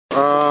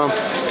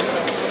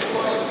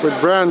with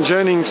Bryant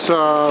Jennings,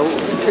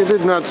 we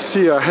did not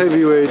see a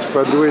heavyweight,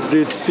 but we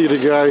did see the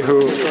guy who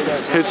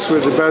hits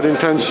with the bad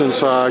intentions.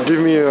 Give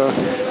me an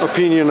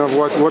opinion of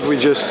what we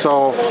just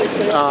saw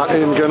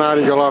in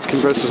Gennady Golovkin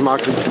versus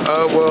Macklin.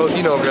 Well,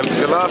 you know,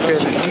 Golovkin,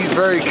 he's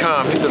very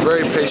calm. He's a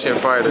very patient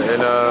fighter,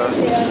 and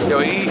you know,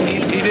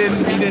 he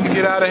didn't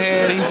get out of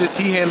hand.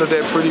 He handled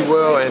that pretty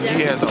well, and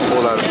he has a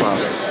whole lot of power.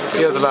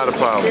 He has a lot of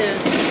power.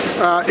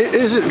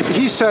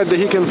 He said that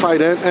he can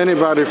fight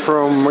anybody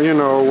from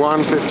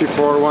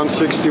 154,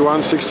 160,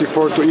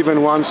 164 to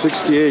even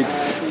 168.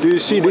 Do you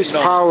see this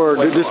power,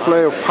 the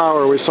display of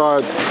power we saw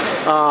it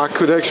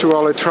could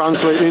actually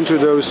translate into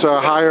those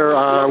higher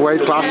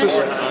weight classes?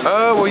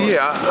 Well,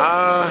 yeah.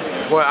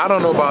 Well, I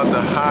don't know about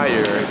the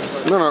higher.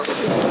 No.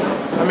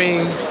 I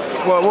mean,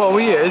 well,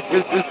 yeah. It's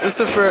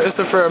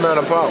a fair amount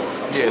of power.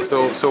 Yeah.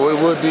 So it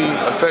would be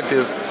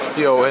effective.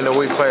 You know, in the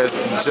weight class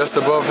just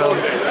above him,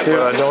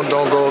 but don't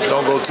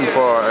go too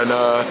far. And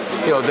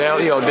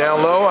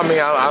down low. I mean,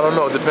 I don't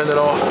know. Depending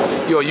on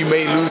you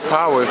may lose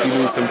power if you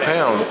lose some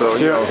pounds. So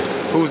you know,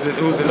 who's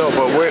to know?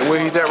 But where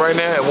he's at right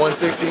now at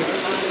 160.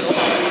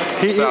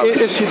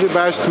 Is he the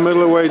best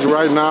middleweight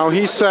right now?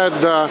 He said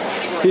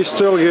he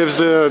still gives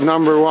the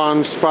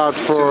 #1 spot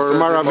for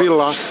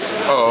Maravilla.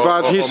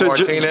 But he said,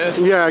 Martinez?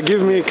 Yeah,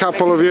 give me a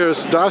couple of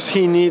years. Does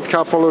he need a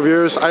couple of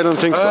years? I don't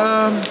think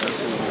so.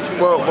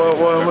 Well,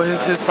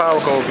 his power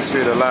can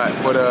orchestrate a lot,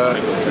 but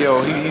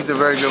he's a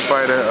very good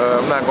fighter.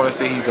 I'm not going to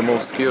say he's the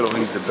most skilled or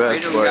he's the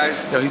best,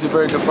 but he's a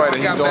very good fighter.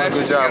 He's doing a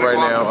good job right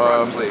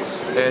now,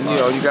 and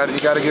you got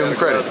to give him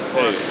credit.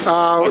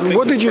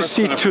 What did you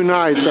see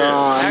tonight?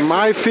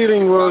 My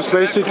feeling was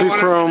basically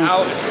from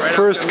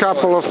first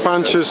couple of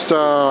punches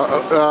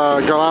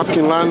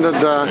Golovkin landed,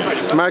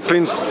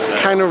 Macklin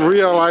kind of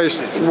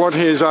realized what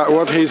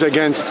he's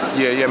against.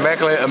 Yeah,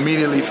 Macklin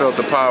immediately felt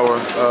the power,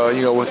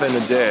 within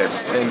the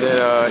jabs, and then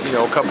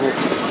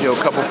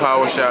couple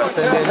power shots,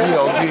 and then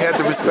you had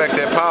to respect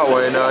that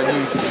power, and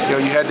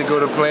you had to go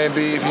to Plan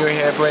B. If you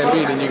ain't had Plan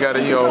B, then you got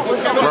to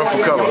run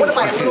for cover.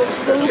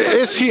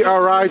 Is he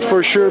all right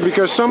for sure?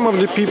 Because some of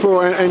the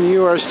people, and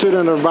you are a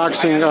student of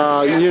boxing,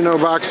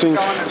 boxing.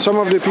 Some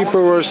of the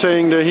people were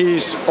saying that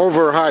he's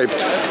overhyped.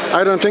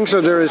 I don't think so.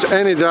 There is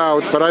any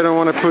doubt, but I don't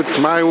want to put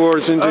my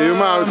words into your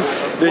mouth.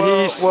 That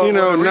he's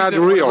not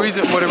real.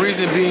 The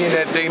reason being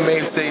that they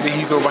may say that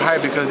he's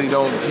overhyped because he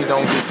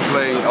don't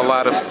display a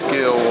lot of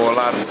skill or a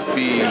lot of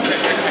speed.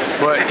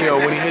 But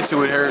when he hits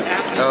you, it hurt.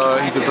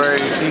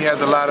 He has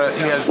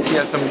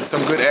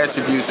some good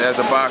attributes as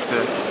a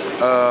boxer.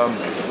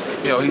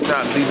 He's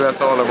not the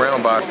best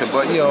all-around boxer,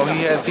 but he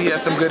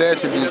has some good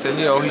attributes, and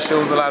he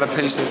shows a lot of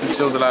patience, he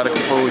shows a lot of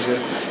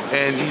composure,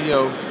 and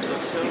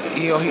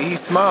he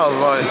smiles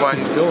while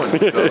he's doing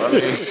it. So, I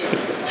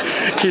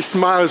mean, he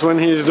smiles when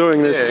he's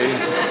doing this.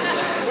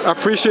 Yeah.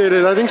 Appreciate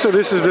it. I think so.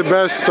 This is the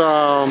best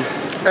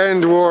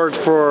end word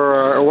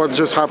for what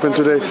just happened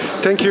today.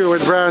 Thank you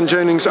with Bryant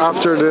Jennings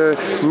after the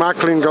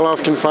Macklin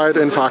Golovkin fight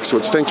in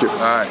Foxwoods. Thank you. All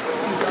right.